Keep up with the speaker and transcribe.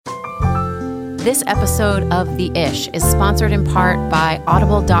This episode of The Ish is sponsored in part by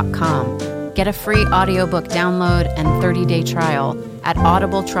Audible.com. Get a free audiobook download and 30-day trial at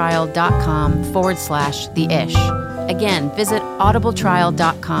audibletrial.com/The Ish. Again, visit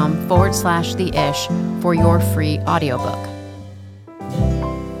audibletrial.com/The Ish for your free audiobook.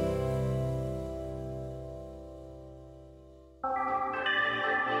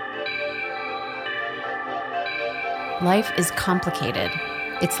 Life is complicated.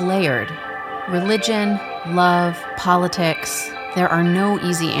 It's layered. Religion, love, politics, there are no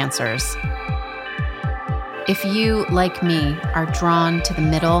easy answers. If you, like me, are drawn to the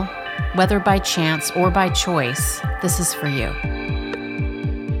middle, whether by chance or by choice, this is for you.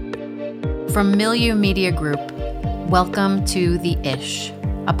 From Milieu Media Group, welcome to The Ish,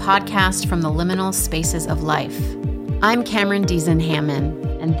 a podcast from the liminal spaces of life. I'm Cameron Deason-Hammond,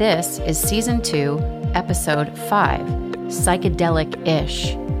 and this is Season 2, Episode 5,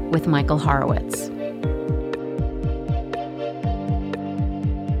 Psychedelic-ish, with Michael Horowitz.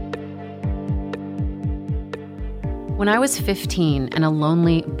 When I was 15 and a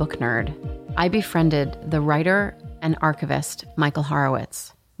lonely book nerd, I befriended the writer and archivist Michael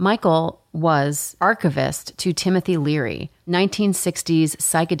Horowitz. Michael was archivist to Timothy Leary, 1960s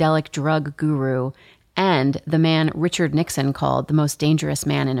psychedelic drug guru, and the man Richard Nixon called the most dangerous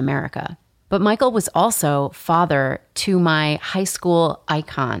man in America. But Michael was also father to my high school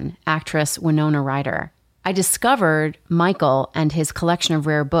icon, actress Winona Ryder. I discovered Michael and his collection of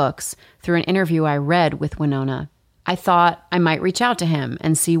rare books through an interview I read with Winona. I thought I might reach out to him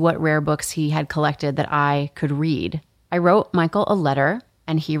and see what rare books he had collected that I could read. I wrote Michael a letter,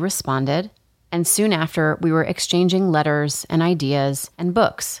 and he responded, and soon after, we were exchanging letters and ideas and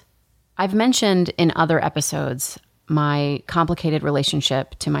books. I've mentioned in other episodes my complicated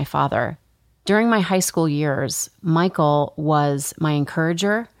relationship to my father. During my high school years, Michael was my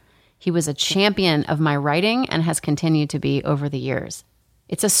encourager. He was a champion of my writing and has continued to be over the years.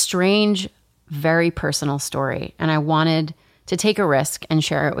 It's a strange, very personal story, and I wanted to take a risk and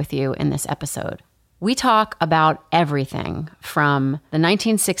share it with you in this episode. We talk about everything from the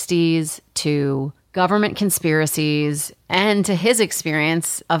 1960s to government conspiracies and to his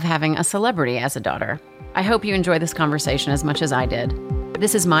experience of having a celebrity as a daughter. I hope you enjoy this conversation as much as I did.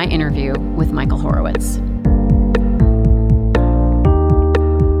 This is my interview with Michael Horowitz.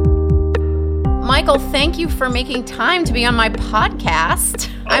 Michael, thank you for making time to be on my podcast.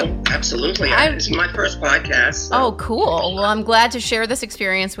 Absolutely. It's my first podcast. So. Oh, cool. Well, I'm glad to share this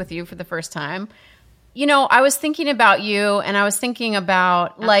experience with you for the first time. You know, I was thinking about you, and I was thinking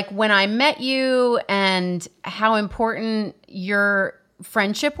about, like, when I met you and how important your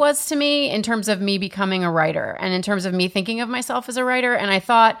friendship was to me in terms of me becoming a writer and in terms of me thinking of myself as a writer. And I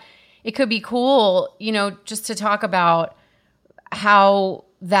thought it could be cool, you know, just to talk about how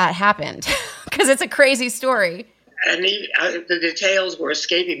that happened because it's a crazy story. And the details were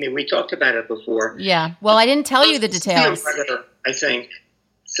escaping me. We talked about it before. Yeah. Well, I didn't tell you the details. I think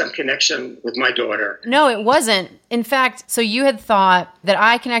some connection with my daughter. No, it wasn't. In fact, so you had thought that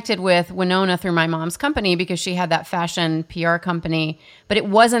I connected with Winona through my mom's company because she had that fashion PR company, but it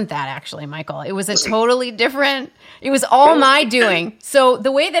wasn't that actually, Michael. It was a totally different, it was all my doing. So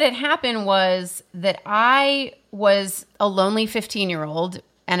the way that it happened was that I was a lonely 15-year-old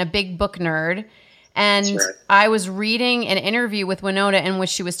and a big book nerd. And right. I was reading an interview with Winona in which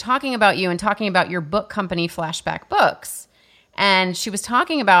she was talking about you and talking about your book company, Flashback Books. And she was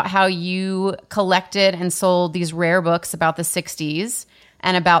talking about how you collected and sold these rare books about the 60s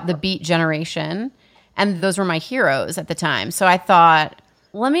and about the Beat generation. And those were my heroes at the time. So I thought,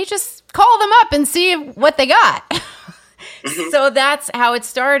 let me just call them up and see what they got. So that's how it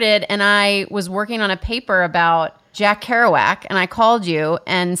started. And I was working on a paper about Jack Kerouac. And I called you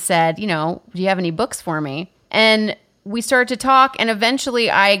and said, you know, do you have any books for me? And we started to talk. And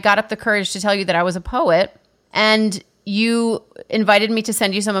eventually I got up the courage to tell you that I was a poet. And you invited me to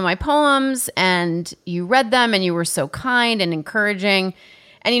send you some of my poems, and you read them, and you were so kind and encouraging.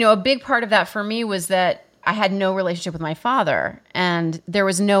 And, you know, a big part of that for me was that I had no relationship with my father, and there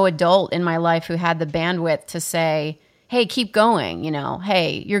was no adult in my life who had the bandwidth to say, hey, keep going, you know,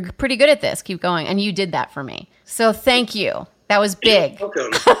 hey, you're pretty good at this, keep going. And you did that for me. So thank you. That was big. You're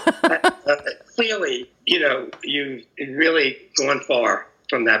welcome. Clearly, you know, you've really gone far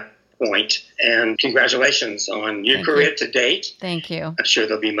from that point, and congratulations on your career to date. Thank you. I'm sure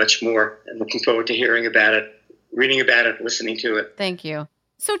there'll be much more, and looking forward to hearing about it, reading about it, listening to it. Thank you.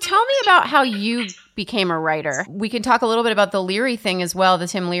 So tell me about how you became a writer. We can talk a little bit about the Leary thing as well, the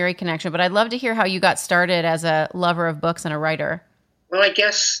Tim Leary connection, but I'd love to hear how you got started as a lover of books and a writer. Well, I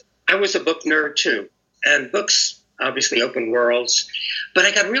guess I was a book nerd too, and books obviously open worlds. But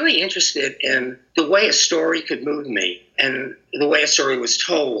I got really interested in the way a story could move me and the way a story was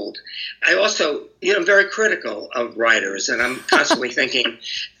told. I also, I'm very critical of writers, and I'm constantly thinking,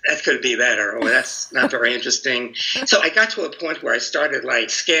 that could be better, or that's not very interesting. So I got to a point where I started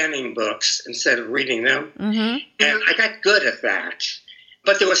scanning books instead of reading them. Mm-hmm. And I got good at that.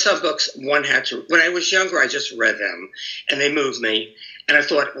 But there were some books one had to, when I was younger, I just read them and they moved me. And I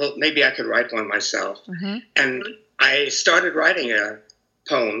thought, well, maybe I could write one myself. Mm-hmm. And I started writing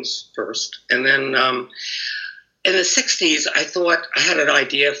poems first. And then in the 60s, I thought I had an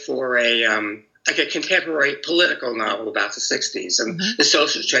idea for a contemporary political novel about the 60s and mm-hmm. the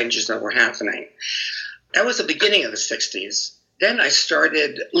social changes that were happening. That was the beginning of the 60s. Then I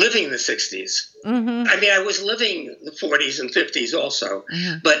started living the 60s. Mm-hmm. I mean, I was living the 40s and 50s also,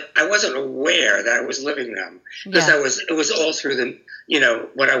 mm-hmm. but I wasn't aware that I was living them because it was all through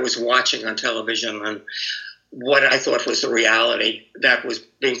what I was watching on television and what I thought was the reality that was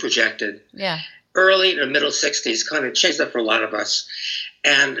being projected. Yeah. Early to middle 60s kind of changed that for a lot of us.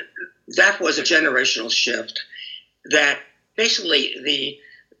 And that was a generational shift that basically the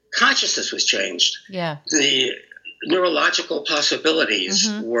consciousness was changed. Yeah. The neurological possibilities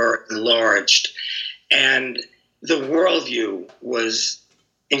mm-hmm. were enlarged, and the worldview was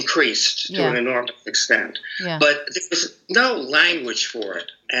increased to an enormous extent. Yeah. But there was no language for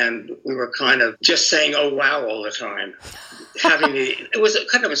it, and we were kind of just saying, oh, wow, all the time. It was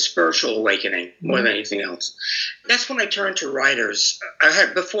kind of a spiritual awakening more than anything else. That's when I turned to writers.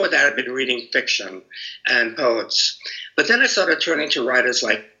 Before that, I'd been reading fiction and poets, but then I started turning to writers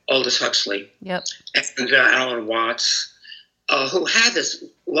like Aldous Huxley and Alan Watts, who had this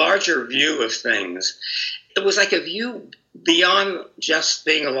larger view of things. It was like a view beyond just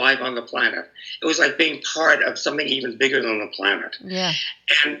being alive on the planet. It was like being part of something even bigger than the planet. Yeah.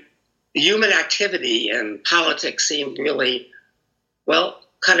 And human activity and politics seemed really,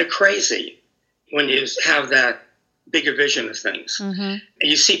 kind of crazy when you have that bigger vision of things. Mm-hmm. And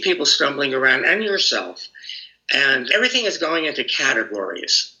you see people stumbling around, and yourself, and everything is going into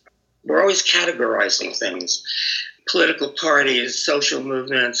categories. We're always categorizing things, political parties, social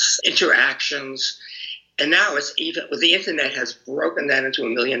movements, interactions. And now it's even, the internet has broken that into a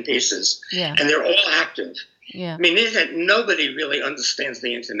million pieces. Yeah. And they're all active. Yeah. I mean, the internet, nobody really understands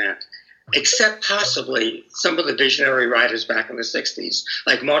the internet, except possibly some of the visionary writers back in the 60s,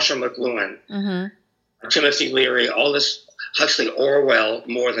 like Marshall McLuhan, mm-hmm. Timothy Leary, Aldous Huxley, Orwell,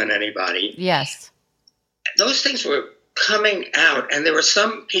 more than anybody. Yes. Those things were coming out, and there were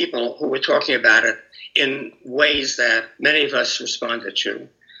some people who were talking about it in ways that many of us responded to.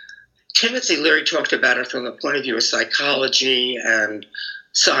 Timothy Leary talked about it from the point of view of psychology and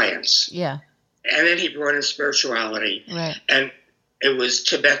science. Yeah. And then he brought in spirituality. Right. And it was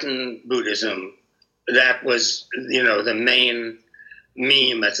Tibetan Buddhism that was, the main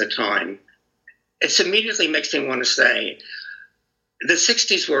meme at the time. It immediately makes me want to say the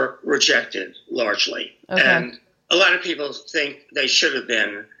 60s were rejected largely. Okay. And a lot of people think they should have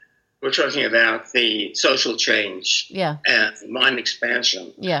been. We're talking about the social change and mind expansion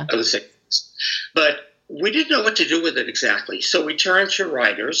of the 60s. But we didn't know what to do with it exactly. So we turned to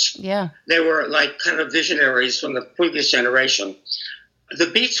writers. Yeah. They were like kind of visionaries from the previous generation. The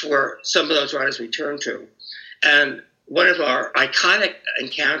Beats were some of those writers we turned to. And one of our iconic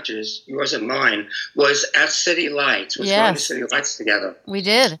encounters, yours and mine, was at City Lights. We went to City Lights together. We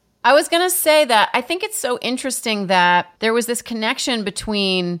did. I was going to say that I think it's so interesting that there was this connection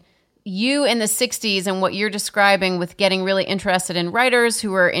between you in the 60s and what you're describing with getting really interested in writers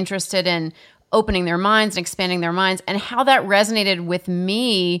who were interested in opening their minds and expanding their minds, and how that resonated with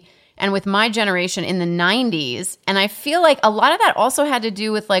me and with my generation in the 90s. And I feel like a lot of that also had to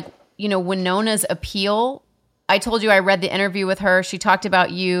do with Winona's appeal. I told you I read the interview with her. She talked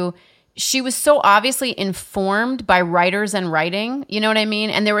about you. She was so obviously informed by writers and writing, you know what I mean?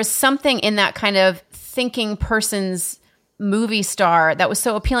 And there was something in that kind of thinking person's movie star that was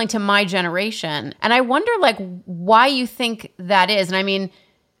so appealing to my generation. And I wonder why you think that is. And I mean,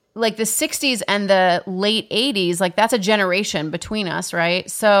 the 60s and the late 80s, that's a generation between us, right?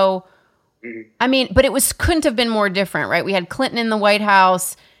 So, I mean, but it couldn't have been more different, right? We had Clinton in the White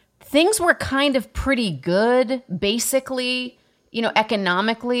House. Things were kind of pretty good, basically,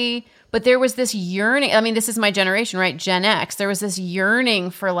 economically. But there was this yearning. I mean, this is my generation, right? Gen X. There was this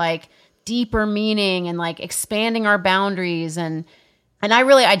yearning for deeper meaning and expanding our boundaries. And I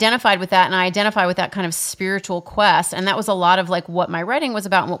really identified with that. And I identify with that kind of spiritual quest. And that was a lot of what my writing was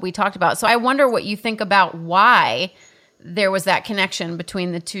about and what we talked about. So I wonder what you think about why there was that connection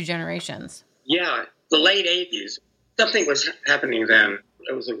between the two generations. Yeah, the late 80s. Something was happening then.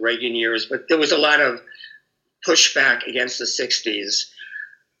 It was the Reagan years, but there was a lot of pushback against the 60s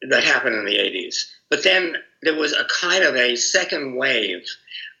that happened in the 80s. But then there was a kind of a second wave,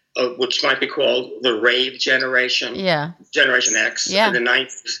 which might be called the rave generation, Generation X in the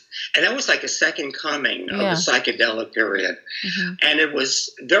 90s. And that was like a second coming of the psychedelic period. Mm-hmm. And it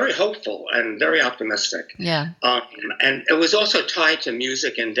was very hopeful and very optimistic. And it was also tied to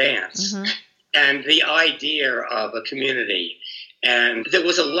music and dance and the idea of a community. And there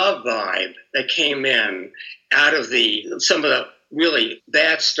was a love vibe that came in out of some of the really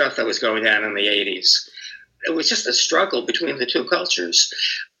bad stuff that was going down in the 80s. It was just a struggle between the two cultures.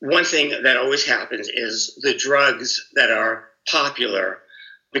 One thing that always happens is the drugs that are popular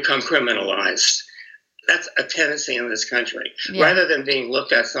become criminalized. That's a tendency in this country. Rather than being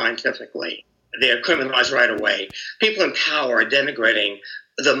looked at scientifically, they're criminalized right away. People in power are denigrating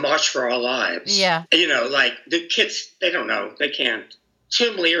the March for Our Lives. Like the kids, they don't know. They can't.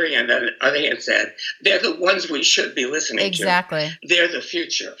 Tim Leary, on the other hand, said, they're the ones we should be listening to. Exactly. They're the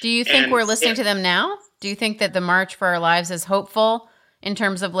future. Do you think we're listening to them now? Do you think that the March for Our Lives is hopeful in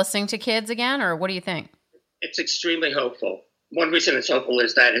terms of listening to kids again, or what do you think? It's extremely hopeful. One reason it's hopeful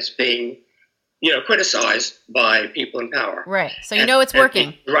is that it's being, criticized by people in power. Right. So it's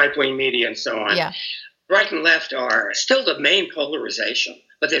working. Right-wing media and so on. Yeah. Right and left are still the main polarization,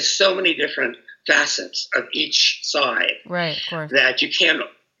 but there's so many different facets of each side, right, of course, that you can't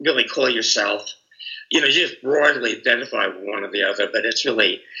really call yourself, you just broadly identify with one or the other, but it's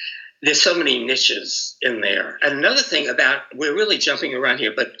really, there's so many niches in there. And another thing we're really jumping around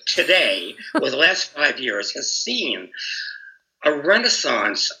here, but today, or the last 5 years, has seen a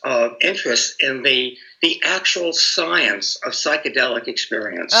renaissance of interest in the actual science of psychedelic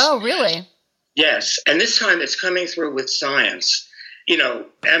experience. Oh, really? Yes. And this time it's coming through with science.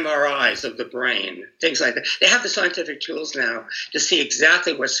 MRIs of the brain, things like that. They have the scientific tools now to see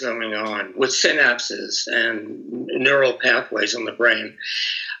exactly what's going on with synapses and neural pathways in the brain.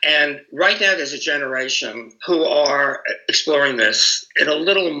 And right now there's a generation who are exploring this in a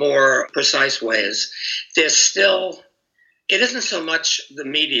little more precise ways. There's still, it isn't so much the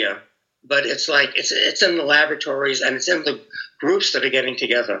media, but it's like it's in the laboratories and it's in the groups that are getting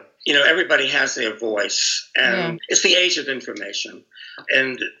together. Everybody has their voice, and it's the age of information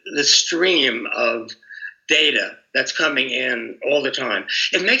and the stream of data that's coming in all the time.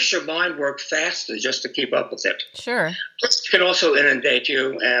 It makes your mind work faster just to keep up with it. Sure. It can also inundate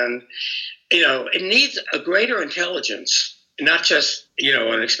you, and it needs a greater intelligence. Not just,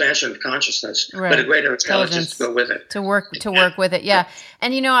 an expansion of consciousness, but a greater intelligence to go with it. To work with it, yeah.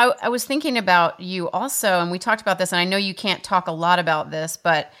 And, I was thinking about you also, and we talked about this, and I know you can't talk a lot about this,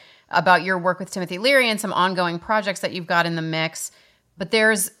 but about your work with Timothy Leary and some ongoing projects that you've got in the mix. But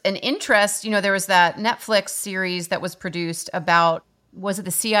there's an interest, there was that Netflix series that was produced about, was it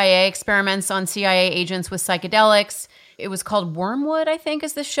the CIA experiments on CIA agents with psychedelics? It was called Wormwood, I think,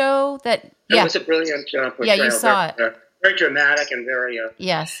 is the show that... It was a brilliant portrayal. Yeah, you saw it. Very dramatic and very...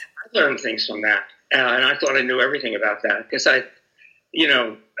 yes. I learned things from that. And I thought I knew everything about that because I've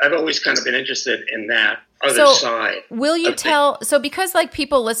always kind of been interested in that other side. Will you tell... So because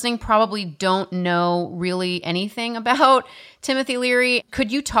people listening probably don't know really anything about Timothy Leary,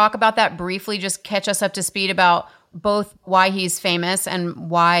 could you talk about that briefly, just catch us up to speed about both why he's famous and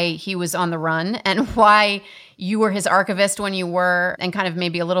why he was on the run and why you were his archivist when you were, and kind of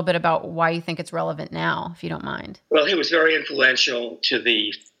maybe a little bit about why you think it's relevant now, if you don't mind. Well, he was very influential to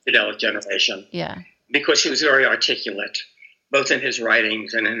the psychedelic generation. Yeah. Because he was very articulate, both in his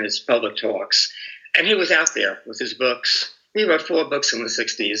writings and in his public talks. And he was out there with his books. He wrote 4 books in the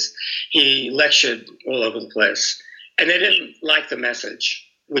 60s. He lectured all over the place. And they didn't like the message,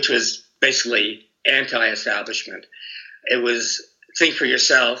 which was basically anti-establishment. It was think for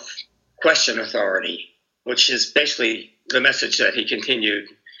yourself, question authority, which is basically the message that he continued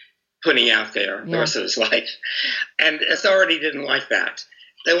putting out there the rest of his life. And authority didn't like that.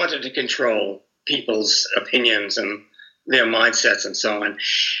 They wanted to control people's opinions and their mindsets and so on.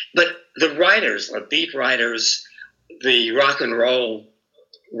 But the writers, the beat writers, the rock and roll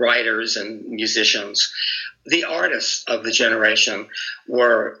writers and musicians, the artists of the generation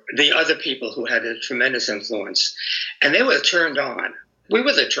were the other people who had a tremendous influence. And they were turned on. We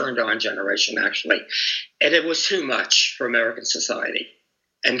were the turned on generation, actually. And it was too much for American society.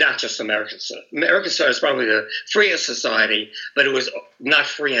 And not just American society. American society is probably the freest society, but it was not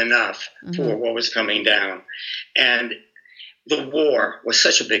free enough for what was coming down. And the war was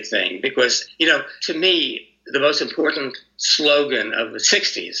such a big thing because, to me, the most important slogan of the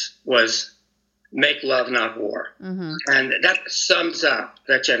 60s was make love, not war. Mm-hmm. And that sums up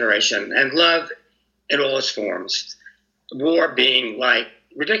that generation. And love in all its forms. War being like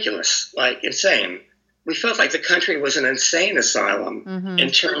ridiculous, like insane. we felt like the country was an insane asylum in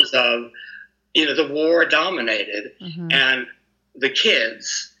terms of, the war dominated and the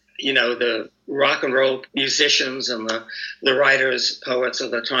kids, the rock and roll musicians and the writers, poets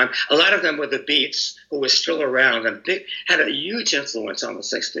of the time, a lot of them were the Beats, who were still around and had a huge influence on the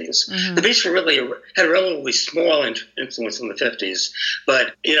 60s. The Beats had a relatively small influence in the 50s,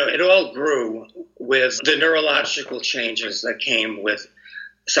 but, it all grew with the neurological changes that came with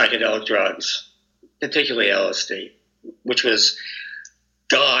psychedelic drugs, particularly LSD, which was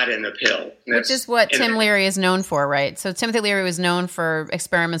God in a pill. Which is what Tim Leary is known for, right? So Timothy Leary was known for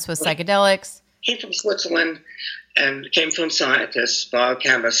experiments with psychedelics. He came from Switzerland and came from scientists,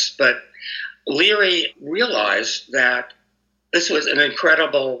 biochemists, but Leary realized that this was an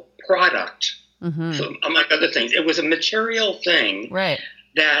incredible product, among other things. It was a material thing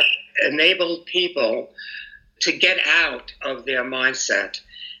that enabled people to get out of their mindset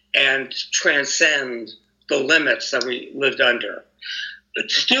and transcend the limits that we lived under.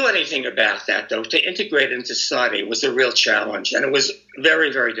 To do anything about that, though, to integrate into society was a real challenge, and it was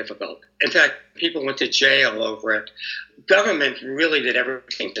very, very difficult. In fact, people went to jail over it. Government really did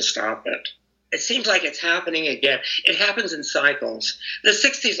everything to stop it. It seems like it's happening again. It happens in cycles. The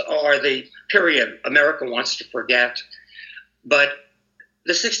 60s are the period America wants to forget, but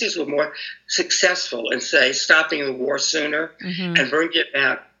the 60s were more successful in, say, stopping the war sooner and bringing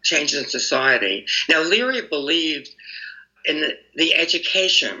about changes in society. Now, Leary believed in the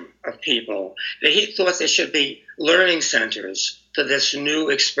education of people, that he thought there should be learning centers for this new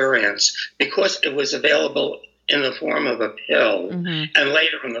experience because it was available in the form of a pill and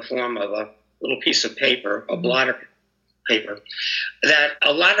later in the form of a little piece of paper, a blot of paper, that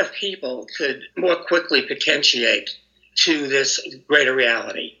a lot of people could more quickly potentiate to this greater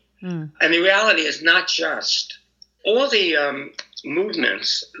reality. And the reality is not just all the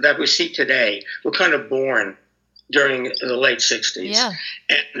movements that we see today were kind of born during the late 60s. Yeah.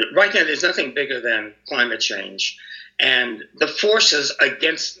 And right now, there's nothing bigger than climate change. And the forces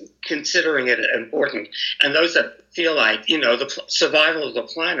against considering it important, and those that feel like, the survival of the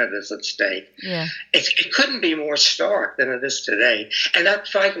planet is at stake, it couldn't be more stark than it is today. And that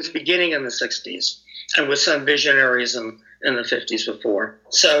fight was beginning in the 60s, and with some visionaries in the 50s before.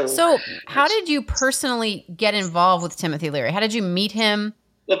 So how did you personally get involved with Timothy Leary? How did you meet him?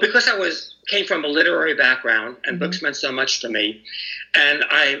 Well, because I came from a literary background, and books meant so much to me. And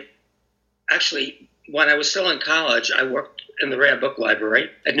I actually, when I was still in college, I worked in the Rare Book Library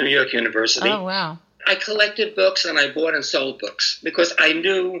at New York University. Oh, wow. I collected books, and I bought and sold books because I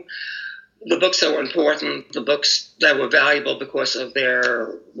knew the books that were important, the books that were valuable because of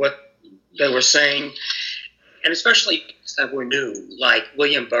what they were saying, and especially books that were new, like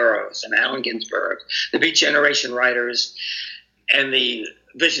William Burroughs and Allen Ginsberg, the Beat Generation writers, and the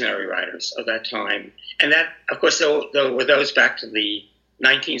visionary writers of that time. And that, of course, there were those back to the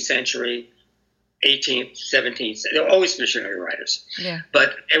 19th century, 18th, 17th. They were always visionary writers. Yeah.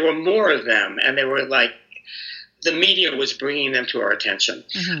 But there were more of them, and they were like, the media was bringing them to our attention.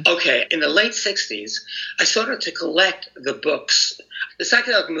 Okay, in the late 60s, I started to collect the books. The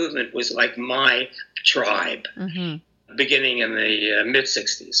psychedelic movement was like my tribe, beginning in the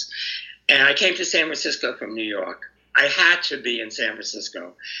mid-60s. And I came to San Francisco from New York. I had to be in San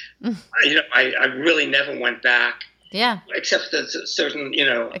Francisco. I really never went back. Yeah. Except for certain,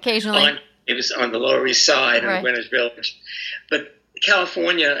 occasionally. It was on the Lower East Side in Greenwich Village. But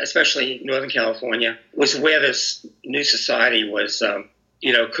California, especially Northern California, was where this new society was,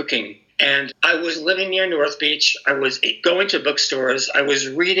 cooking. And I was living near North Beach. I was going to bookstores. I was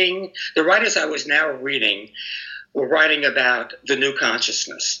reading. The writers I was now reading were writing about the new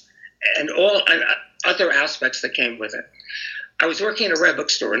consciousness and all other aspects that came with it. I was working in a rare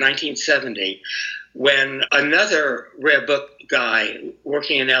bookstore in 1970 when another rare book guy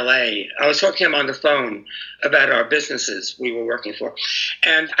working in LA, I was talking to him on the phone about our businesses we were working for.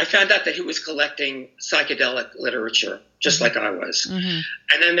 And I found out that he was collecting psychedelic literature, just like I was. And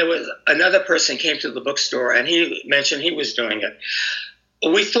then there was another person came to the bookstore and he mentioned he was doing it.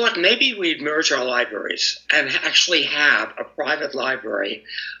 We thought maybe we'd merge our libraries and actually have a private library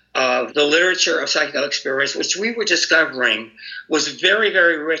of the literature of psychedelic experience, which we were discovering was very,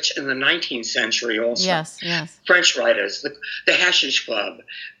 very rich in the 19th century also. Yes. French writers, the Hashish Club,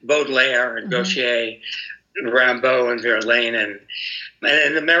 Baudelaire and Gautier, Rimbaud and Verlaine, and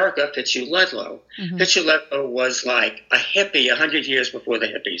in America, Fitzhugh Ludlow. Fitzhugh Ludlow was like a hippie 100 years before the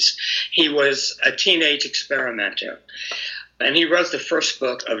hippies. He was a teenage experimenter, and he wrote the first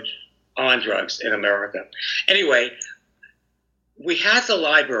book on drugs in America. Anyway, we had the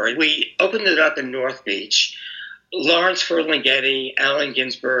library. We opened it up in North Beach. Lawrence Ferlinghetti, Allen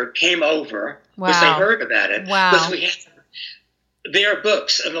Ginsberg came over because they heard about it. Wow. Because we had their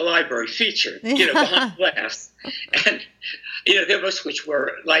books in the library featured, behind glass. And, their books, which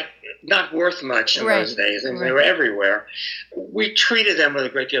were like not worth much in those days, and they were everywhere. We treated them with a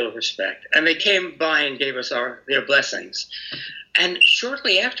great deal of respect. And they came by and gave us their blessings. And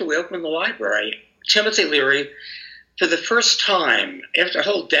shortly after we opened the library, Timothy Leary, for the first time, after a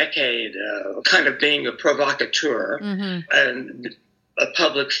whole decade kind of being a provocateur and a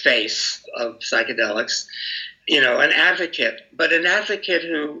public face of psychedelics, an advocate, but an advocate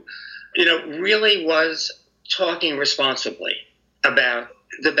who, really was talking responsibly about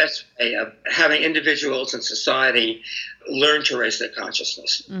the best way of having individuals in society learn to raise their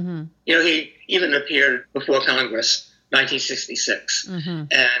consciousness. He even appeared before Congress, 1966, and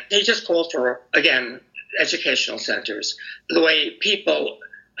he just called for, again, educational centers, the way people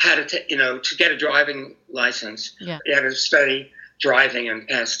had to get a driving license, you had to study driving and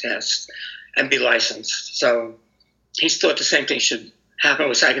pass tests and be licensed. So he thought the same thing should happen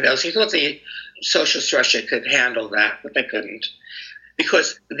with psychedelics. He thought the social structure could handle that, but they couldn't.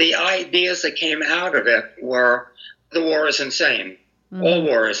 Because the ideas that came out of it were, the war is insane. All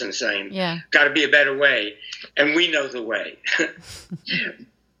war is insane. Got to be a better way. And we know the way.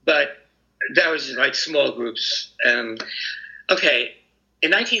 But that was like small groups. And, okay,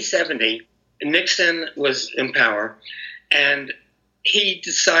 in 1970, Nixon was in power, and he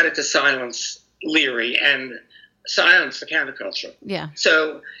decided to silence Leary and silence the counterculture.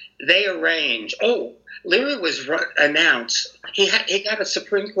 So they arranged, Leary was announced, he got a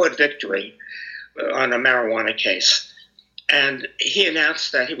Supreme Court victory on a marijuana case. And he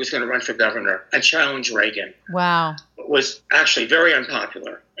announced that he was going to run for governor and challenge Reagan. Wow. Was actually very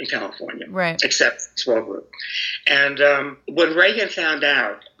unpopular in California, except a small group. And when Reagan found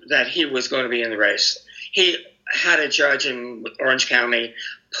out that he was going to be in the race, he had a judge in Orange County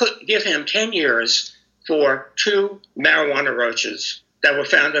give him 10 years for 2 marijuana roaches that were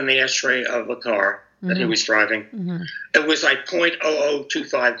found in the ashtray of a car that he was driving. It was like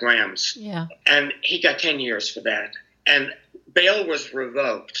 0.0025 grams. And he got 10 years for that. And bail was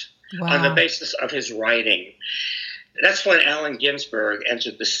revoked on the basis of his writing. That's when Allen Ginsberg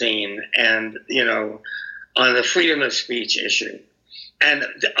entered the scene and, on the freedom of speech issue. And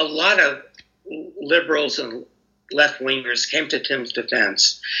a lot of liberals and left-wingers came to Tim's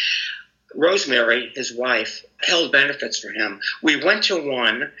defense. Rosemary, his wife, held benefits for him. We went to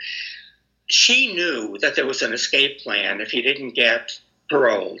one. She knew that there was an escape plan if he didn't get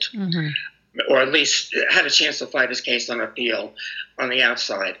paroled, or at least had a chance to fight his case on appeal on the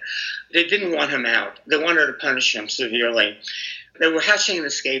outside. They didn't want him out. They wanted to punish him severely. They were hatching an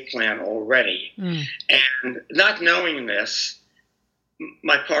escape plan already. And not knowing this,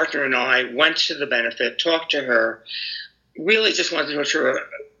 my partner and I went to the benefit, talked to her, really just wanted to talk to her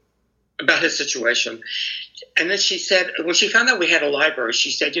about his situation. And then she said, when she found out we had a library,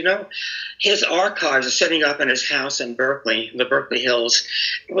 she said, his archives are setting up in his house in Berkeley, in the Berkeley Hills.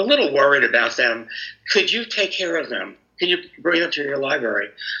 We're a little worried about them. Could you take care of them? Can you bring them to your library?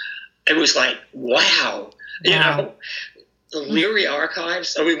 It was like, wow. The Leary archives.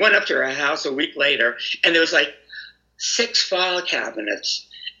 So we went up to her house a week later, and there was like 6 file cabinets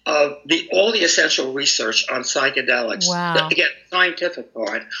of all the essential research on psychedelics. Again, scientific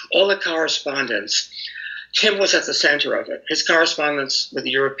part, all the correspondence. Tim was at the center of it. His correspondence with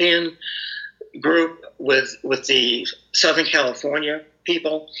the European group, with the Southern California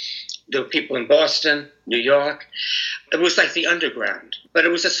people, the people in Boston, New York. It was like the underground, but it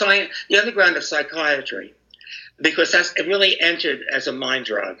was the underground of psychiatry, because it really entered as a mind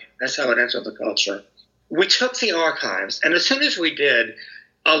drug. That's how it entered the culture. We took the archives, and as soon as we did,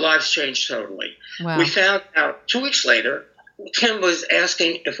 our lives changed totally. We found out 2 weeks later, Tim was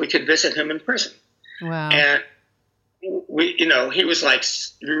asking if we could visit him in prison. And he was like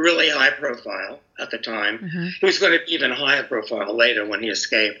really high profile at the time. He was going to be even higher profile later when he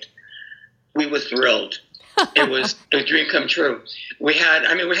escaped. We were thrilled. It was a dream come true. We had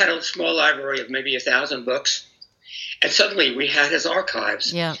a small library of maybe 1,000 books, and suddenly we had his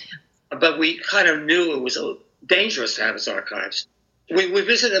archives. But we kind of knew it was dangerous to have his archives. We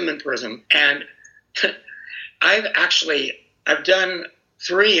visited him in prison, and I've done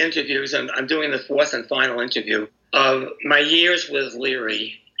 3 interviews, and I'm doing the 4th and final interview of my years with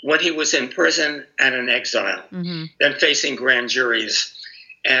Leary when he was in prison and in exile, then facing grand juries,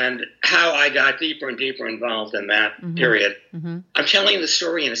 and how I got deeper and deeper involved in that period. I'm telling the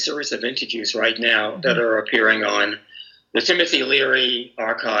story in a series of interviews right now that are appearing on the Timothy Leary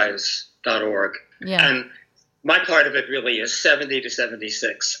Archives.org. And my part of it really is 70 to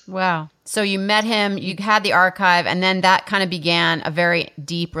 76. Wow. So you met him, you had the archive, and then that kind of began a very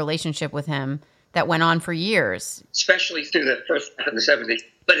deep relationship with him that went on for years. Especially through the first half of the 70s.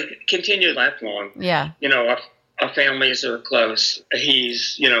 But it continued lifelong. Yeah. You know, our families are close.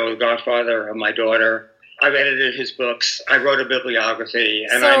 He's, you know, the godfather of my daughter. I've edited his books. I wrote a bibliography,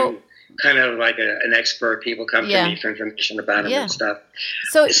 and I'm kind of like an expert. People come to me for information about him and stuff.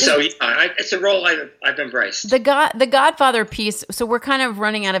 So it's a role I've embraced. The Godfather piece, so we're kind of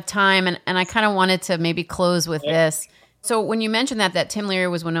running out of time, and I kind of wanted to maybe close with this. So when you mentioned that Tim Leary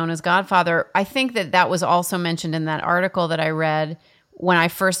was known as Godfather, I think that was also mentioned in that article that I read when I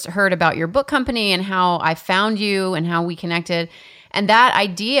first heard about your book company and how I found you and how we connected. And that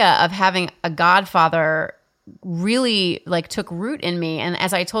idea of having a godfather really like took root in me. And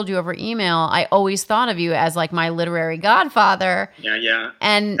as I told you over email, I always thought of you as like my literary godfather. Yeah.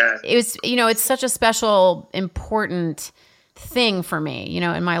 And it was, you know, it's such a special, important thing for me, you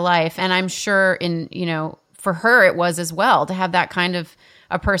know, in my life. And I'm sure for her it was as well, to have that kind of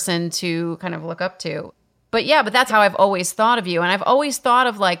a person to kind of look up to. But that's how I've always thought of you. And I've always thought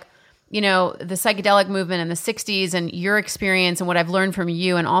of like, you know, the psychedelic movement in the 60s and your experience and what I've learned from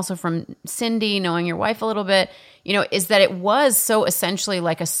you and also from Cindy, knowing your wife a little bit, you know, is that it was so essentially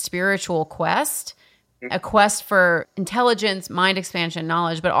like a spiritual quest, a quest for intelligence, mind expansion,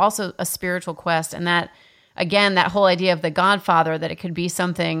 knowledge, but also a spiritual quest. And that, again, that whole idea of the Godfather, that it could be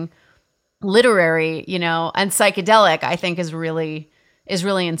something literary, you know, and psychedelic, I think is really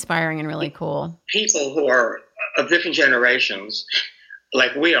inspiring and really cool. People who are of different generations,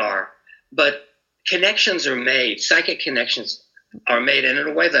 like we are, but connections are made, psychic connections are made. And in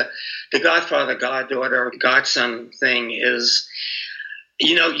a way, the godfather, goddaughter, godson thing is,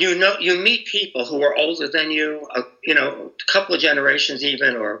 you meet people who are older than you, a couple of generations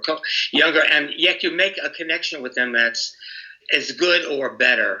even, or younger, and yet you make a connection with them that's as good or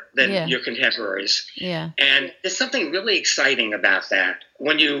better than your contemporaries. Yeah. And there's something really exciting about that.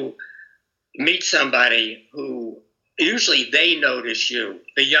 When you meet somebody who usually they notice you,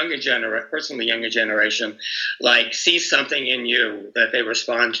 the younger generation, like sees something in you that they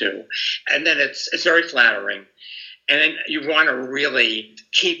respond to. And then it's very flattering. And then you want to really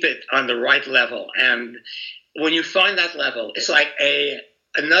keep it on the right level. And when you find that level, it's like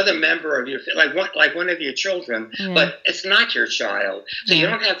another member of your, like one of your children, but it's not your child. So you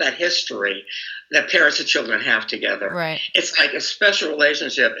don't have that history that parents and children have together. Right. It's like a special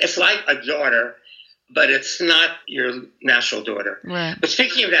relationship. It's like a daughter, but it's not your natural daughter. Right. But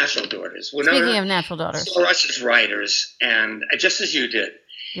speaking of natural daughters, saw us as writers, and just as you did,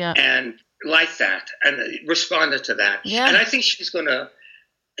 and like that, and responded to that. Yeah. And I think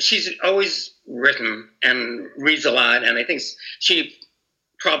she's always written and reads a lot, and I think she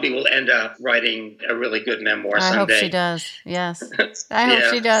probably will end up writing a really good memoir someday. I hope she does. Yes. I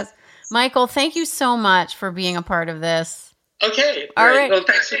hope she does. Michael, thank you so much for being a part of this. Okay. All right. Well,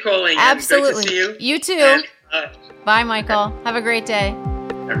 thanks for calling. Absolutely. Great to see you. You too. And, bye, Michael. Have a great day.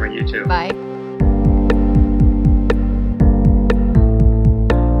 Remember, you too. Bye.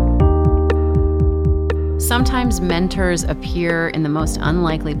 Sometimes mentors appear in the most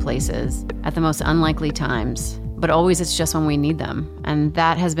unlikely places at the most unlikely times, but always it's just when we need them. And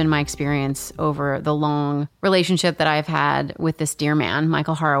that has been my experience over the long relationship that I've had with this dear man,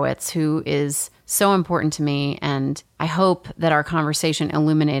 Michael Horowitz, who is so important to me. And I hope that our conversation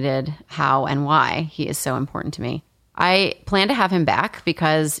illuminated how and why he is so important to me. I plan to have him back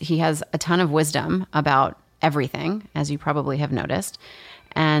because he has a ton of wisdom about everything, as you probably have noticed.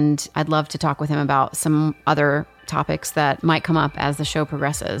 And I'd love to talk with him about some other topics that might come up as the show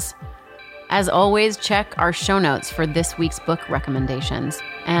progresses. As always, check our show notes for this week's book recommendations,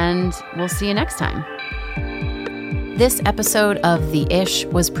 and we'll see you next time. This episode of The Ish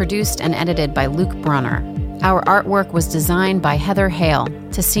was produced and edited by Luke Brunner. Our artwork was designed by Heather Hale.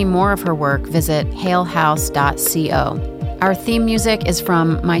 To see more of her work, visit halehouse.co. Our theme music is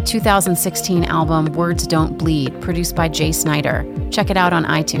from my 2016 album, Words Don't Bleed, produced by Jay Snyder. Check it out on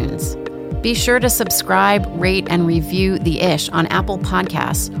iTunes. Be sure to subscribe, rate, and review The Ish on Apple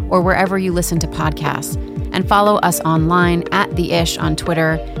Podcasts or wherever you listen to podcasts. And follow us online at The Ish on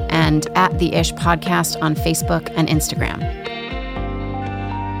Twitter and at The Ish Podcast on Facebook and Instagram.